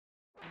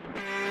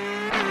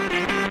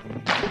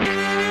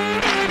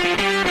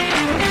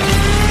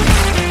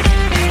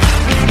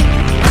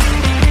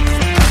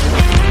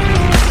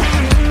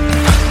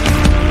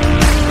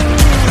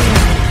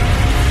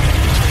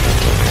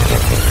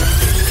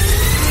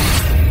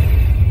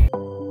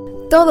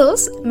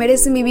Todos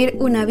merecen vivir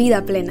una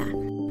vida plena,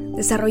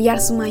 desarrollar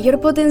su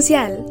mayor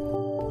potencial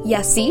y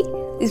así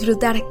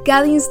disfrutar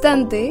cada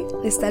instante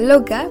de esta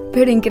loca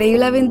pero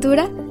increíble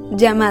aventura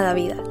llamada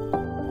vida.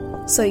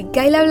 Soy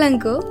Kayla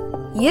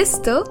Blanco y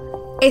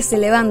esto es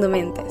Elevando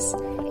Mentes,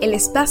 el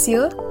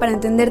espacio para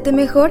entenderte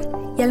mejor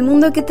y al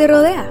mundo que te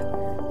rodea,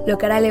 lo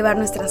que hará elevar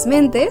nuestras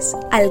mentes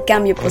al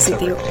cambio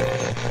positivo.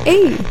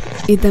 ¡Ey!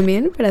 Y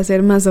también para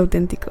ser más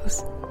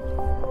auténticos.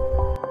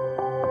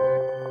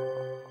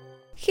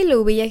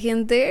 Hello, bella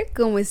gente,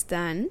 ¿cómo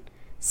están?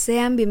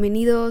 Sean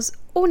bienvenidos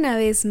una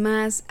vez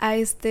más a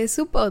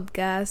su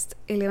podcast,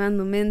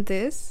 Elevando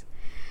Mentes.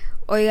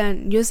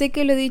 Oigan, yo sé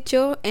que lo he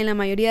dicho en la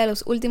mayoría de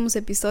los últimos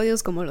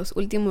episodios, como los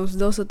últimos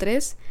 2 o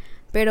 3,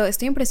 pero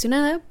estoy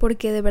impresionada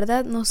porque de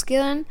verdad nos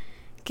quedan,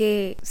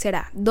 ¿qué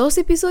será? 2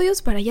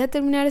 episodios para ya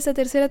terminar esta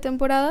tercera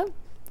temporada.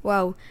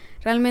 Wow,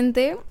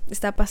 realmente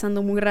está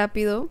pasando muy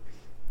rápido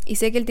y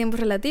sé que el tiempo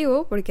es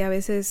relativo porque a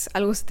veces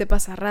algo se te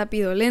pasa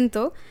rápido o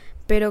lento,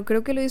 pero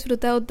creo que lo he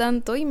disfrutado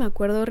tanto y me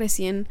acuerdo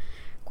recién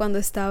cuando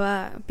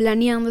estaba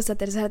planeando esta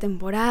tercera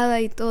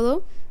temporada y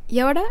todo. Y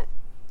ahora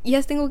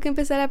ya tengo que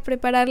empezar a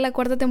preparar la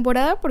 4ª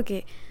temporada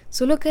porque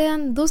solo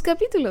quedan 2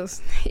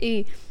 capítulos.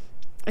 Y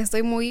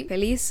estoy muy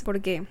feliz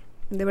porque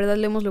de verdad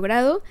lo hemos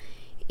logrado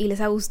y les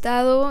ha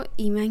gustado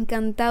y me ha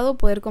encantado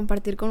poder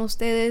compartir con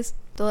ustedes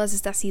todas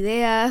estas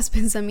ideas,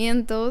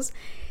 pensamientos.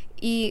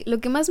 Y lo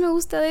que más me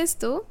gusta de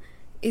esto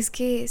es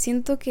que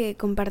siento que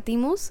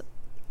compartimos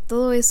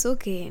todo eso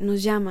que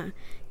nos llama,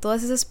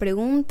 todas esas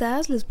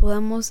preguntas, les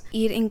podamos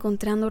ir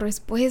encontrando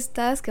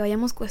respuestas, que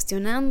vayamos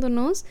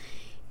cuestionándonos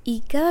y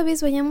cada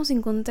vez vayamos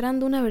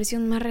encontrando una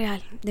versión más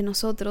real de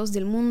nosotros,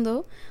 del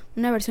mundo,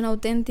 una versión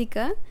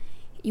auténtica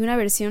y una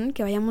versión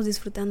que vayamos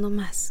disfrutando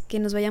más, que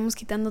nos vayamos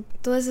quitando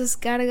todas esas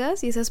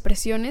cargas y esas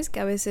presiones que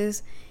a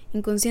veces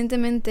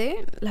inconscientemente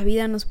la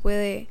vida nos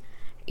puede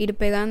ir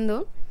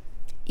pegando.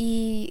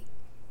 Y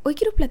hoy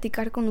quiero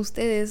platicar con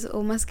ustedes,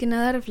 o más que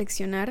nada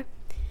reflexionar,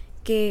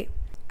 que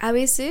a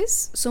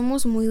veces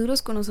somos muy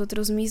duros con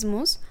nosotros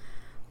mismos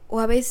o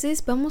a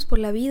veces vamos por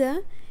la vida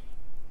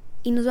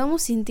y nos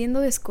vamos sintiendo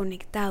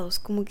desconectados,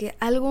 como que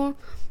algo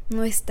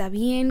no está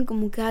bien,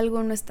 como que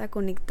algo no está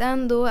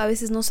conectando, a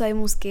veces no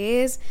sabemos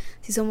qué es,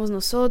 si somos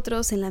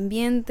nosotros, el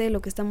ambiente,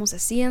 lo que estamos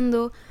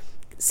haciendo,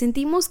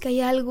 sentimos que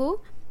hay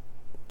algo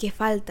que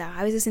falta,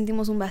 a veces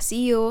sentimos un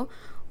vacío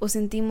o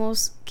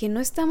sentimos que no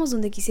estamos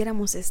donde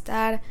quisiéramos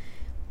estar,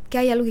 que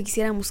hay algo que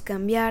quisiéramos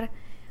cambiar.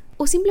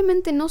 O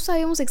simplemente no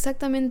sabemos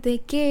exactamente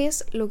qué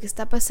es lo que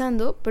está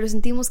pasando, pero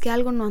sentimos que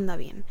algo no anda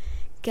bien,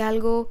 que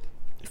algo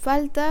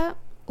falta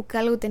o que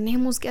algo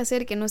tenemos que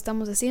hacer que no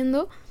estamos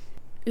haciendo.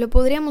 Lo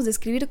podríamos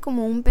describir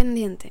como un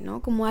pendiente,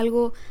 ¿no? Como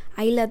algo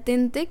ahí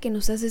latente que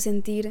nos hace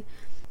sentir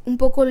un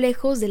poco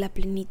lejos de la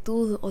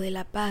plenitud o de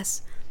la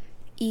paz.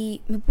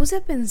 Y me puse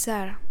a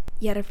pensar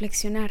y a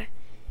reflexionar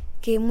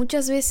que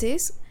muchas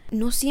veces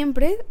no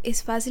siempre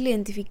es fácil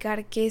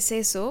identificar qué es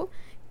eso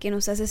que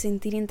nos hace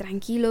sentir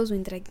intranquilos o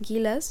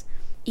intranquilas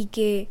y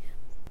que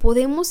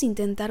podemos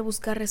intentar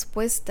buscar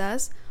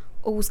respuestas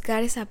o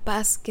buscar esa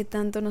paz que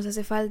tanto nos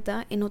hace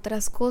falta en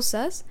otras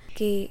cosas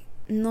que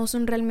no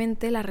son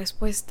realmente la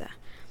respuesta.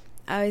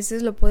 A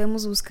veces lo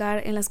podemos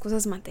buscar en las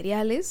cosas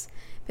materiales,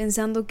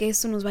 pensando que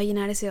esto nos va a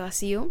llenar ese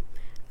vacío.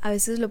 A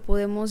veces lo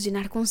podemos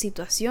llenar con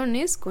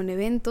situaciones, con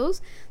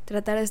eventos,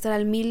 tratar de estar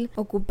al 1000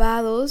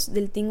 ocupados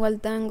del tingo al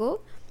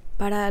tango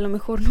para a lo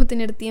mejor no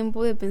tener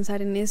tiempo de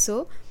pensar en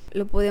eso.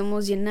 Lo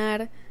podemos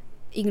llenar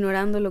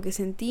ignorando lo que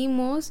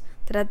sentimos,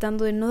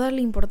 tratando de no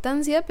darle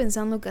importancia,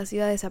 pensando que así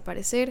va a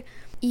desaparecer.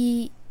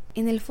 Y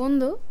en el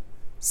fondo,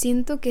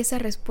 siento que esa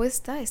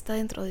respuesta está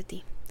dentro de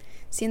ti.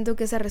 Siento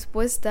que esa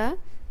respuesta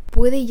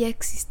puede ya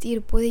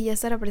existir, puede ya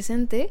estar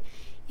presente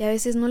y a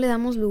veces no le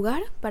damos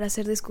lugar para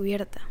ser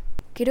descubierta.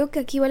 Creo que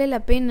aquí vale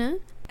la pena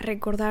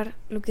recordar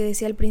lo que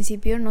decía al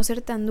principio, no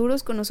ser tan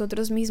duros con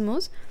nosotros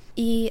mismos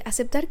y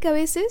aceptar que a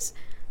veces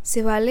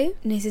se vale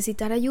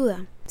necesitar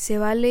ayuda, se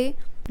vale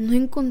no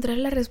encontrar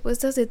las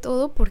respuestas de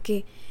todo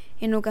porque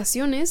en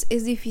ocasiones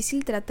es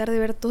difícil tratar de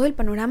ver todo el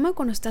panorama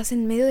cuando estás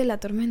en medio de la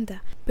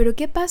tormenta. Pero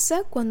 ¿qué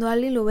pasa cuando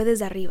alguien lo ve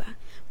desde arriba?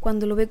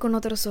 Cuando lo ve con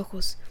otros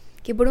ojos,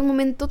 que por un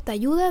momento te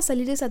ayuda a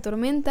salir de esa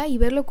tormenta y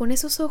verlo con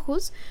esos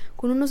ojos,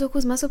 con unos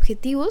ojos más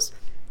objetivos,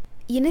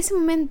 y en ese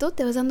momento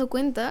te vas dando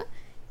cuenta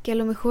que a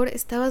lo mejor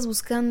estabas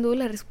buscando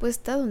la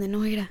respuesta donde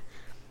no era,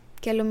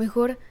 que a lo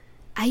mejor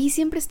ahí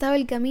siempre estaba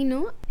el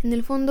camino, en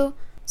el fondo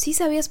sí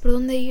sabías por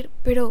dónde ir,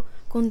 pero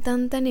con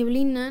tanta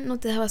neblina no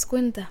te dabas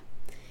cuenta.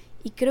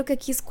 Y creo que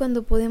aquí es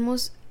cuando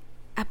podemos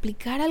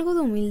aplicar algo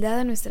de humildad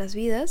a nuestras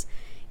vidas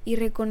y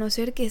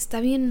reconocer que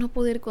está bien no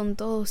poder con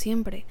todo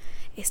siempre,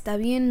 está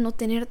bien no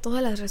tener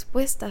todas las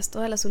respuestas,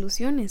 todas las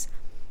soluciones.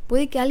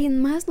 Puede que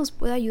alguien más nos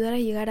pueda ayudar a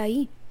llegar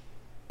ahí.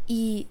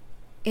 Y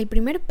el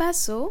primer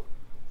paso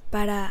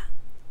para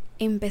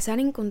empezar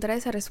a encontrar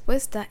esa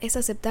respuesta es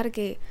aceptar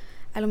que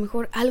a lo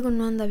mejor algo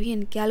no anda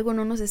bien, que algo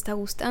no nos está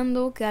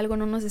gustando, que algo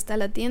no nos está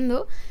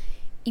latiendo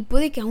y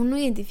puede que aún no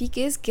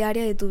identifiques qué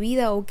área de tu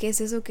vida o qué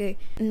es eso que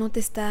no te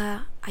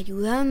está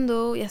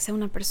ayudando, ya sea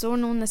una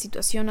persona, una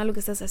situación, algo que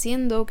estás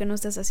haciendo, que no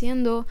estás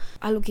haciendo,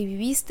 algo que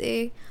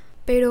viviste.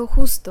 Pero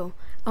justo,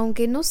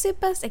 aunque no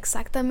sepas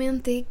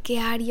exactamente qué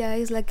área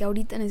es la que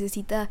ahorita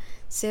necesita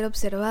ser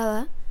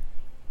observada,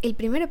 el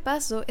primer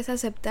paso es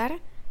aceptar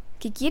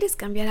que quieres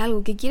cambiar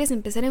algo, que quieres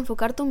empezar a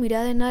enfocar tu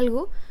mirada en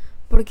algo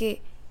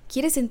porque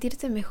quieres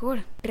sentirte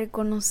mejor.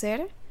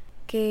 Reconocer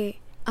que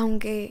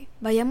aunque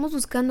vayamos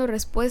buscando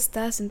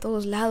respuestas en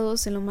todos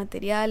lados, en lo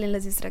material, en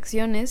las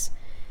distracciones,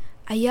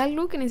 hay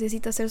algo que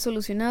necesita ser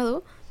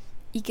solucionado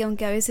y que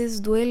aunque a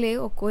veces duele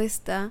o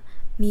cuesta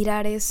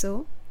mirar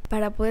eso,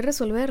 para poder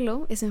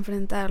resolverlo es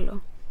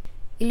enfrentarlo.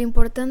 Y lo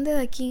importante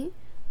de aquí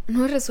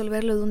no es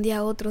resolverlo de un día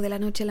a otro, de la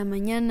noche a la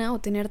mañana o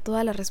tener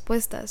todas las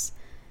respuestas,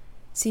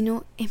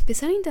 sino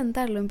empezar a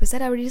intentarlo,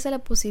 empezar a abrirse a la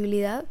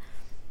posibilidad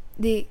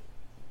de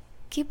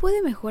 ¿qué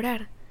puede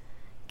mejorar?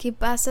 ¿Qué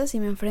pasa si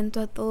me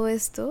enfrento a todo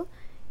esto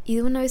y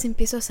de una vez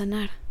empiezo a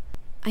sanar?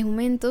 Hay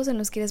momentos en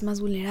los que eres más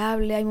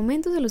vulnerable, hay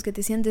momentos en los que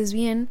te sientes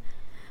bien,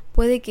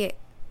 puede que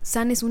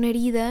sanes una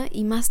herida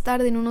y más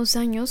tarde en unos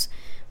años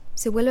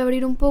se vuelve a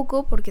abrir un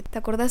poco porque te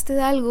acordaste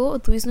de algo o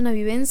tuviste una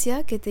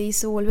vivencia que te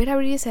hizo volver a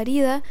abrir esa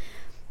herida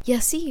y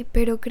así,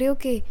 pero creo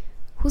que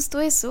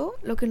justo eso,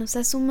 lo que nos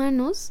hace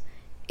humanos,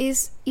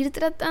 es ir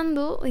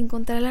tratando de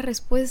encontrar las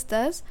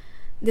respuestas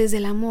desde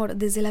el amor,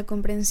 desde la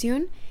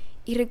comprensión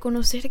y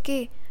reconocer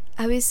que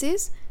a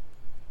veces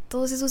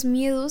todos esos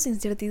miedos,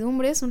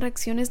 incertidumbres son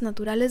reacciones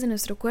naturales de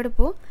nuestro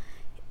cuerpo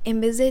en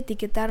vez de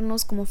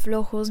etiquetarnos como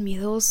flojos,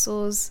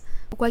 miedosos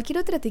o cualquier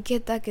otra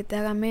etiqueta que te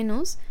haga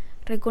menos.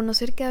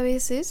 Reconocer que a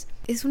veces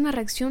es una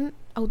reacción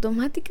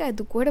automática de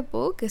tu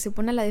cuerpo que se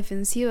pone a la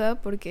defensiva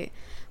porque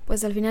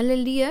pues al final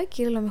del día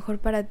quiere lo mejor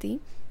para ti,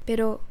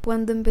 pero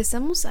cuando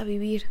empezamos a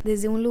vivir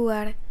desde un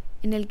lugar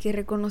en el que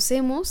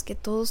reconocemos que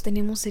todos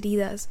tenemos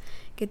heridas,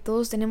 que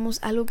todos tenemos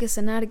algo que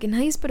sanar, que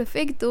nadie es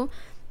perfecto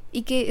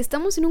y que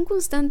estamos en un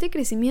constante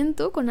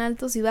crecimiento con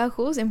altos y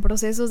bajos en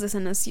procesos de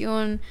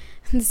sanación,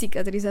 de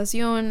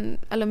cicatrización,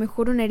 a lo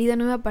mejor una herida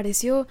nueva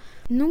apareció,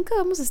 nunca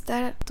vamos a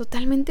estar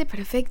totalmente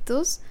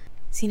perfectos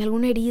sin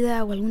alguna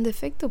herida o algún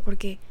defecto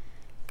porque,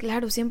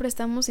 claro, siempre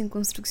estamos en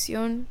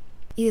construcción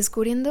y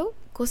descubriendo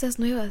cosas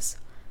nuevas,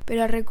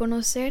 pero a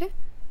reconocer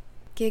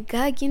que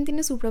cada quien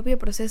tiene su propio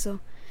proceso,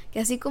 que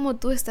así como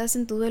tú estás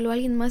en tu duelo,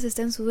 alguien más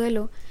está en su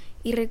duelo,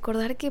 y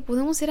recordar que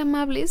podemos ser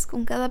amables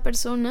con cada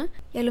persona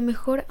y a lo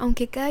mejor,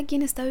 aunque cada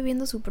quien está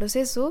viviendo su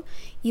proceso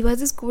y vas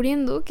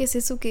descubriendo qué es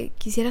eso que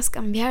quisieras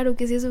cambiar o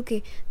qué es eso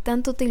que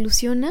tanto te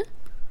ilusiona,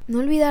 no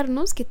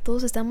olvidarnos que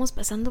todos estamos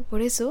pasando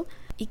por eso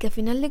y que a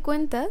final de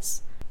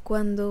cuentas,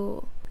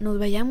 cuando nos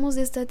vayamos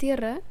de esta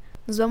tierra,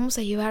 nos vamos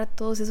a llevar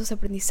todos esos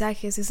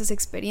aprendizajes, esas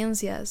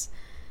experiencias,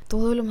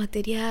 todo lo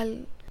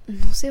material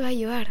no se va a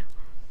llevar.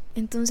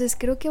 Entonces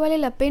creo que vale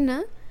la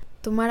pena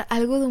tomar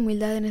algo de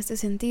humildad en este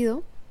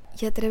sentido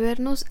y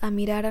atrevernos a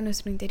mirar a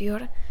nuestro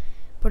interior,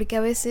 porque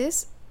a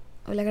veces,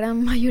 o la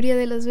gran mayoría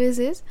de las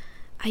veces,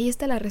 ahí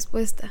está la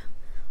respuesta.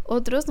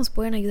 Otros nos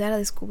pueden ayudar a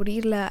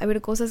descubrirla, a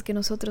ver cosas que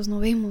nosotros no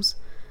vemos,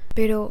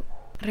 pero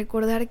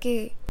recordar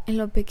que en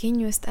lo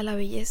pequeño está la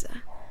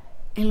belleza,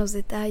 en los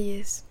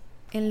detalles,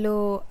 en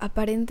lo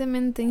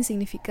aparentemente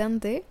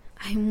insignificante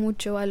hay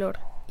mucho valor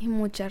y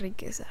mucha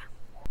riqueza.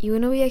 Y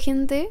bueno, bella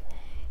gente,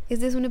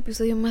 este es un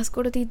episodio más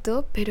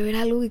cortito, pero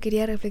era algo que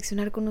quería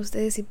reflexionar con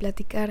ustedes y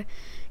platicar,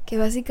 que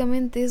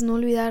básicamente es no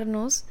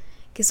olvidarnos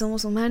que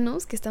somos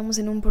humanos, que estamos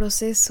en un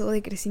proceso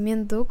de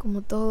crecimiento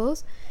como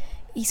todos,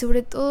 y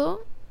sobre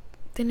todo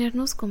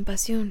tenernos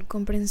compasión,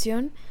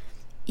 comprensión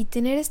y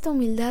tener esta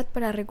humildad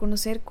para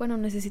reconocer cuando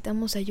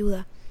necesitamos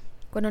ayuda,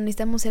 cuando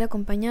necesitamos ser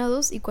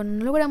acompañados y cuando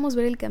no logramos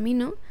ver el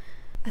camino,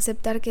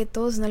 aceptar que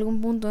todos en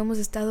algún punto hemos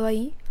estado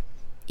ahí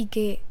y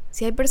que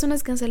si hay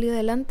personas que han salido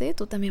adelante,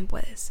 tú también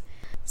puedes.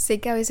 Sé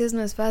que a veces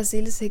no es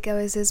fácil, sé que a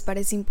veces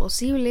parece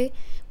imposible,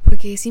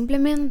 porque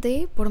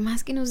simplemente, por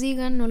más que nos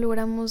digan, no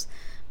logramos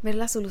ver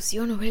la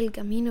solución o ver el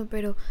camino,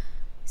 pero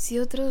si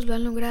otros lo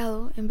han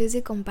logrado, en vez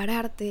de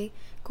compararte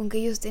con que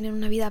ellos tienen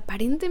una vida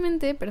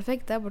aparentemente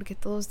perfecta, porque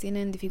todos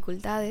tienen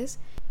dificultades,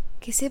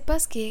 que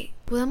sepas que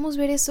podamos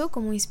ver eso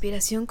como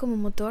inspiración, como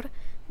motor,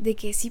 de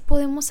que sí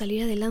podemos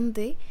salir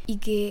adelante y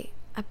que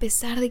a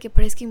pesar de que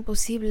parezca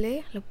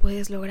imposible, lo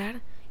puedes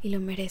lograr y lo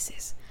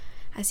mereces.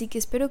 Así que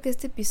espero que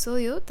este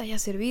episodio te haya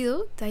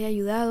servido, te haya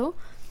ayudado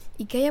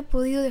y que haya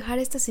podido dejar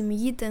esta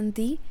semillita en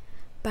ti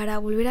para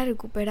volver a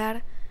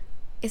recuperar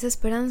esa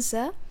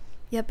esperanza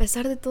y a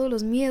pesar de todos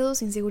los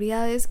miedos,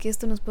 inseguridades que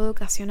esto nos puede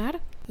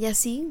ocasionar. Y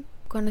así,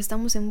 cuando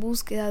estamos en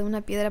búsqueda de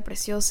una piedra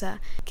preciosa,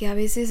 que a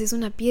veces es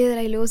una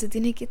piedra y luego se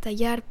tiene que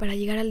tallar para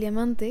llegar al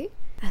diamante,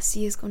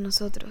 así es con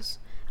nosotros.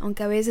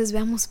 Aunque a veces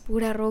veamos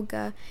pura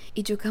roca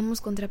y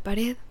chocamos contra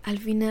pared, al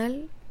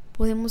final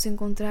podemos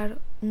encontrar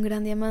un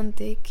gran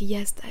diamante que ya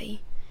está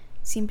ahí.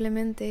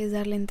 Simplemente es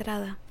darle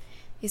entrada.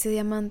 Ese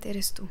diamante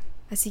eres tú.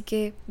 Así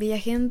que, bella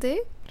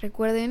gente,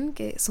 recuerden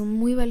que son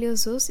muy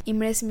valiosos y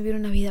merecen vivir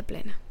una vida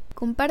plena.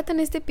 Compartan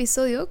este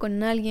episodio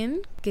con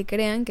alguien que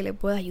crean que le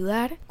pueda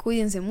ayudar.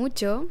 Cuídense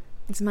mucho.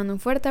 Les mando un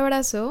fuerte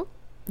abrazo.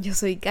 Yo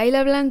soy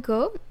Kayla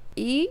Blanco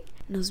y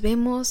nos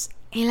vemos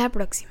en la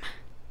próxima.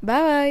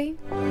 Bye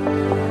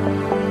bye.